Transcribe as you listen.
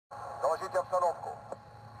Держите обстановку.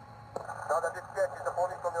 Надо обеспечить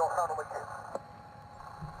дополнительную охрану машин.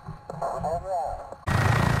 Выполняю.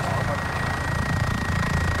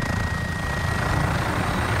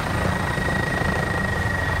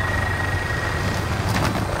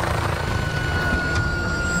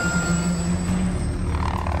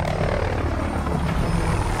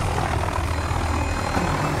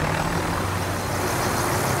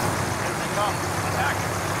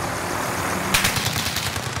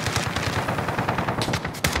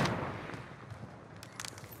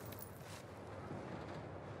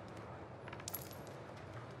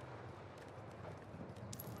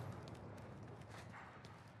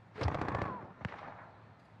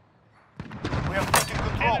 We have taken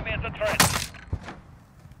control. Enemy at the threat.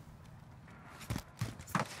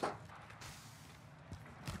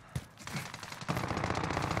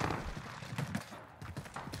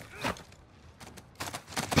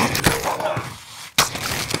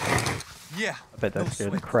 Yeah. I bet that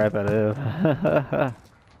scared the crap out of him.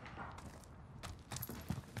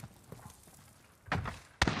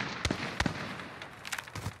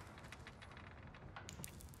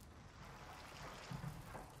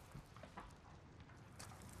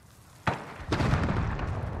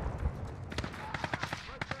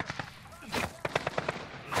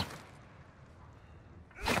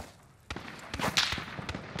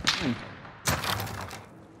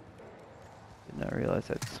 Did not realize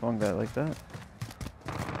I swung that like that.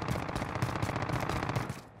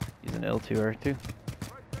 Using L2 R2.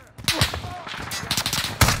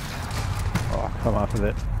 Oh, come off of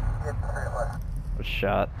it. What a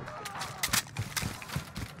shot.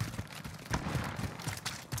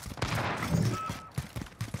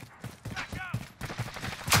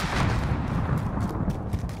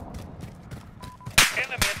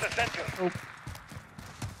 Enemy at the center. Oh.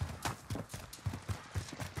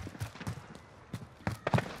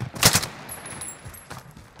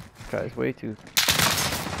 Guy's way too.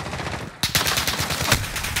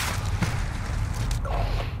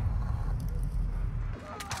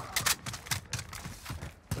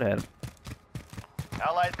 What had him?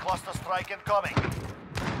 Allied cluster strike incoming.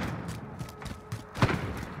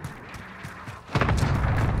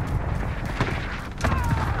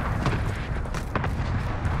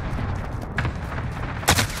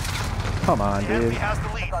 Come on, The enemy dude. has the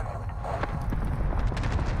lead.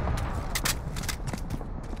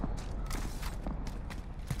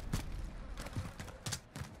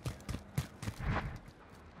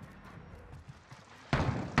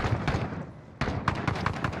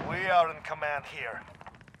 We are in command here.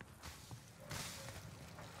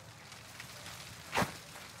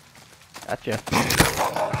 Gotcha.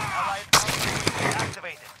 Allied outpost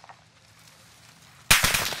activated.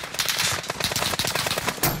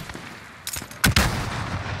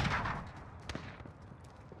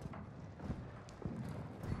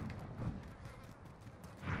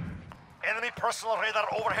 Enemy personal radar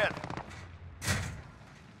overhead.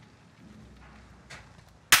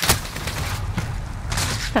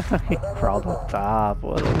 He crawled up top.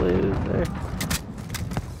 What a loser.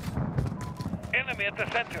 Enemy at the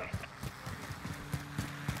center.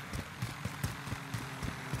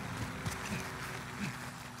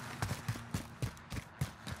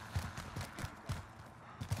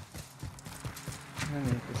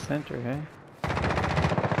 Enemy at the center, hey?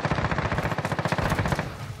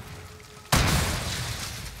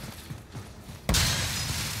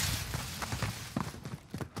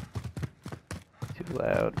 Too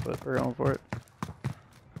loud, but we're going for it.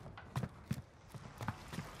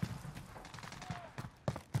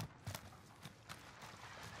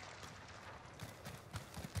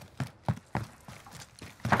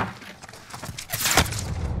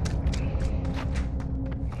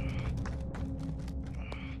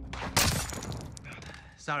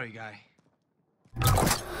 Sorry, guy.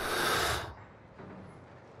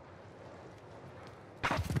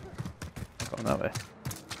 Going that way.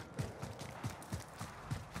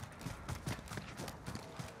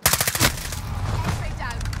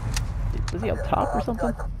 Was he up top or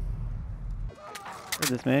something? Where'd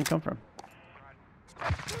this man come from?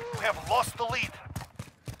 We have lost the lead.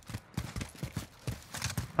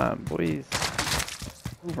 Boys.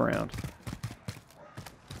 Move around.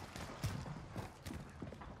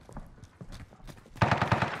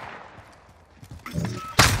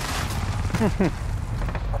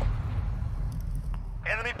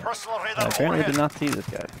 Enemy personal radar I apparently overhead. did not see this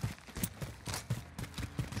guy.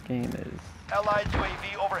 This game is Allied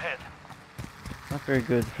UAV overhead. not very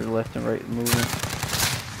good for left and right movement.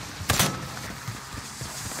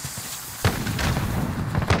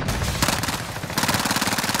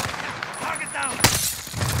 Target down.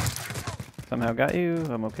 somehow got you.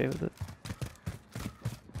 I'm okay with it.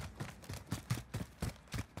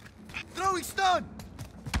 Throwing stun!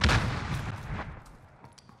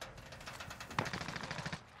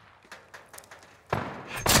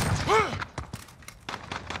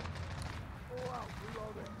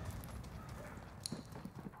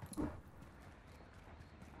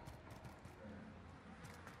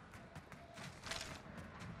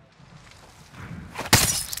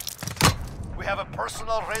 We have a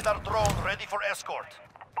personal radar drone ready for escort.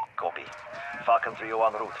 Copy. Falcon 3-0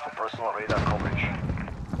 en route for personal radar coverage.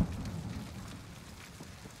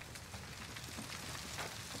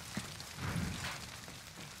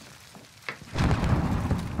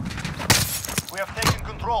 We have taken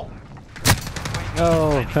control.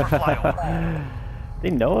 No. Ready for flyover.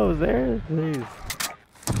 They know I was there? Jeez.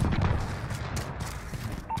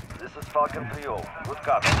 This is Falcon 3-0. Good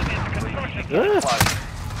copy. Ugh. Fly.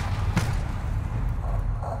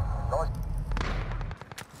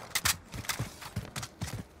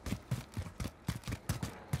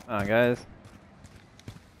 Come on, guys.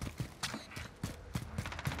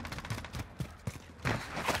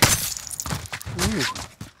 Ooh.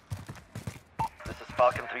 This is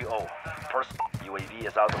Falcon 3-0. First, UAV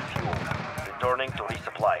is out of fuel. Returning to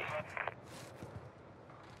resupply.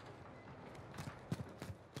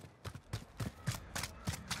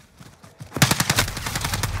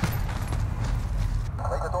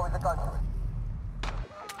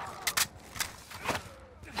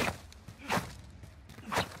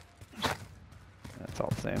 That's all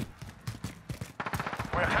the same.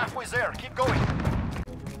 We're halfway there. Keep going.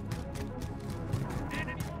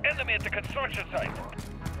 Enemy at the construction site.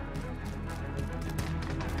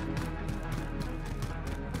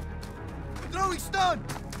 Throwing stun!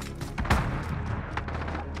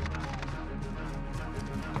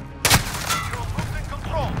 You're losing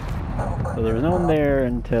control. So there was no one there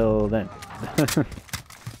until then.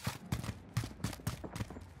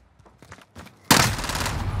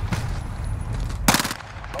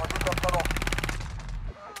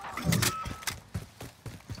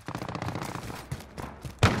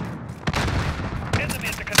 Enemy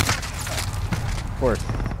at the construction site. Of course.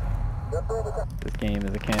 This game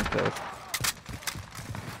is a camp fest.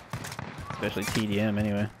 Especially TDM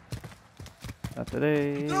anyway. Not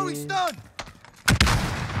today. Throwing stun!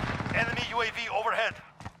 Enemy UAV overhead.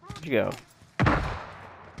 Where'd you go?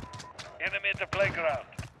 Enemy at the playground.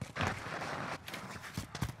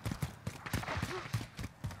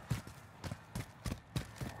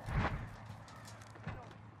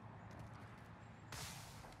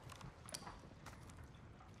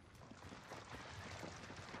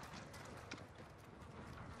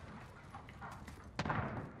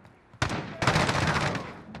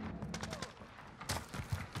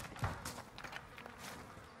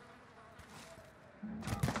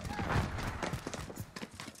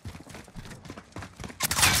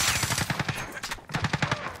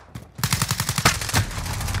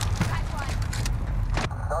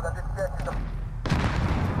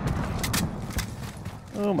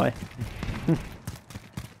 Oh my.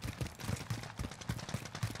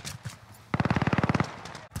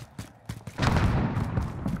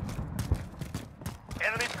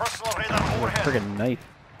 Enemy personal radar Oh, overhead. friggin' knife.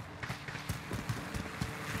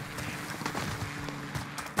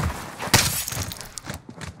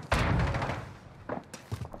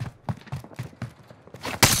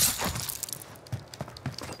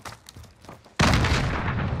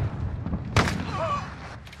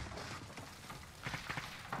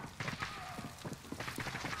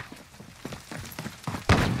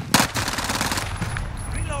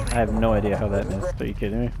 I have no idea how that missed. Are you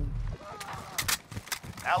kidding me?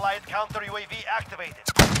 Allied counter UAV activated.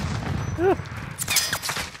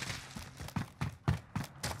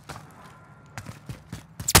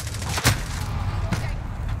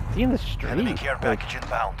 Is he in the street? Enemy care Like, package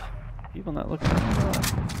inbound. people not looking at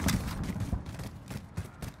me.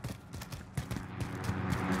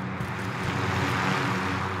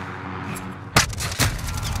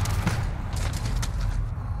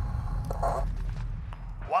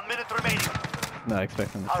 One minute remaining. Not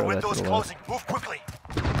expecting to Our throw that window to is the wall. closing. Move quickly.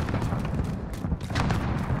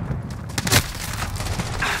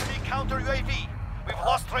 Enemy counter UAV. We've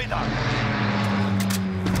lost radar.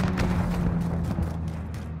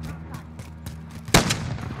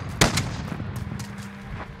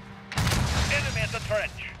 Enemy at the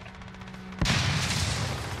trench.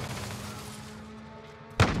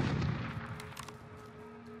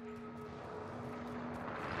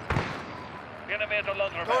 Enemy at the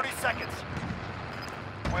laundromat. 30 seconds.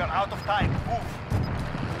 We are out of time. Move.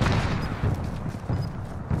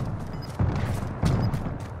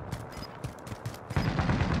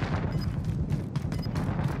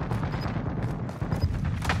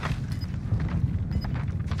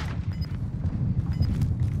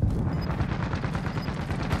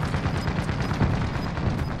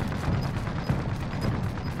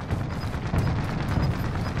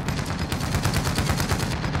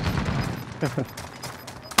 Stand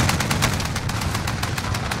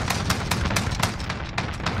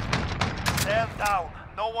down.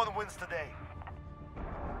 No one wins today.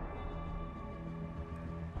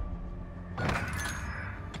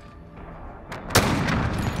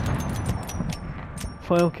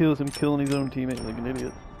 5 kills him killing his own teammate like an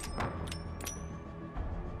idiot.